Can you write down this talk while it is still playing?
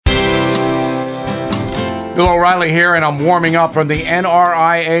Bill O'Reilly here, and I'm warming up from the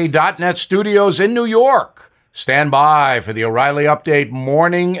NRIA.net studios in New York. Stand by for the O'Reilly Update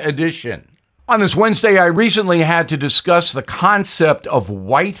Morning Edition. On this Wednesday, I recently had to discuss the concept of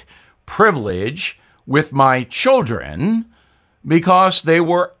white privilege with my children because they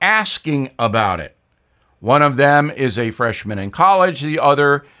were asking about it. One of them is a freshman in college, the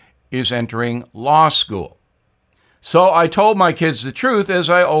other is entering law school. So I told my kids the truth, as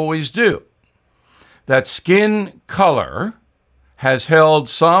I always do, that skin color has held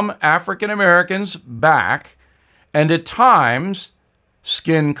some African Americans back, and at times,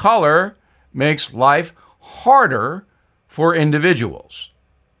 skin color makes life harder for individuals.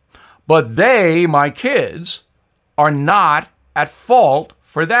 But they, my kids, are not at fault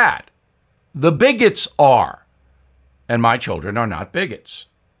for that. The bigots are, and my children are not bigots.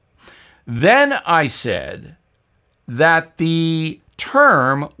 Then I said that the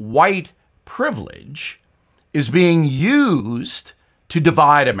term white privilege is being used to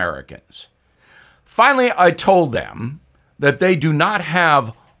divide Americans. Finally, I told them that they do not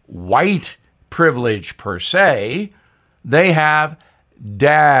have white privilege per se, they have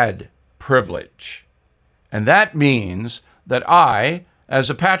dad privilege. And that means that I, as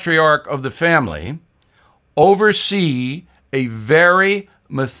a patriarch of the family, oversee a very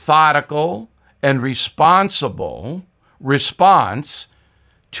methodical and responsible response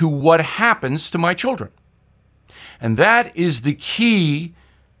to what happens to my children. And that is the key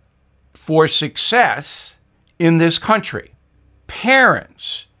for success in this country.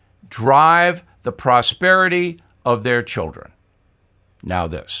 Parents drive the prosperity of their children. Now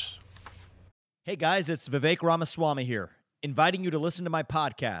this. Hey guys, it's Vivek Ramaswamy here, inviting you to listen to my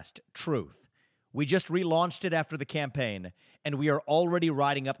podcast, Truth. We just relaunched it after the campaign, and we are already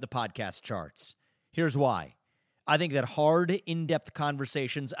riding up the podcast charts. Here's why. I think that hard, in-depth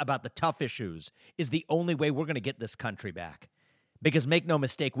conversations about the tough issues is the only way we're going to get this country back. Because make no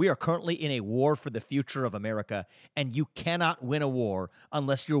mistake, we are currently in a war for the future of America, and you cannot win a war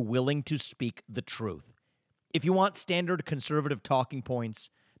unless you're willing to speak the truth. If you want standard conservative talking points,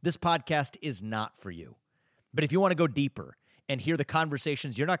 this podcast is not for you. But if you want to go deeper and hear the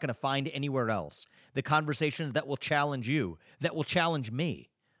conversations you're not going to find anywhere else, the conversations that will challenge you, that will challenge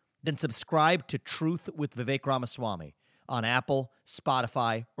me, then subscribe to Truth with Vivek Ramaswamy on Apple,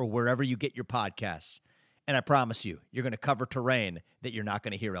 Spotify, or wherever you get your podcasts. And I promise you, you're going to cover terrain that you're not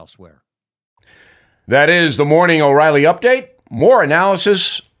going to hear elsewhere. That is the Morning O'Reilly Update. More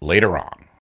analysis later on.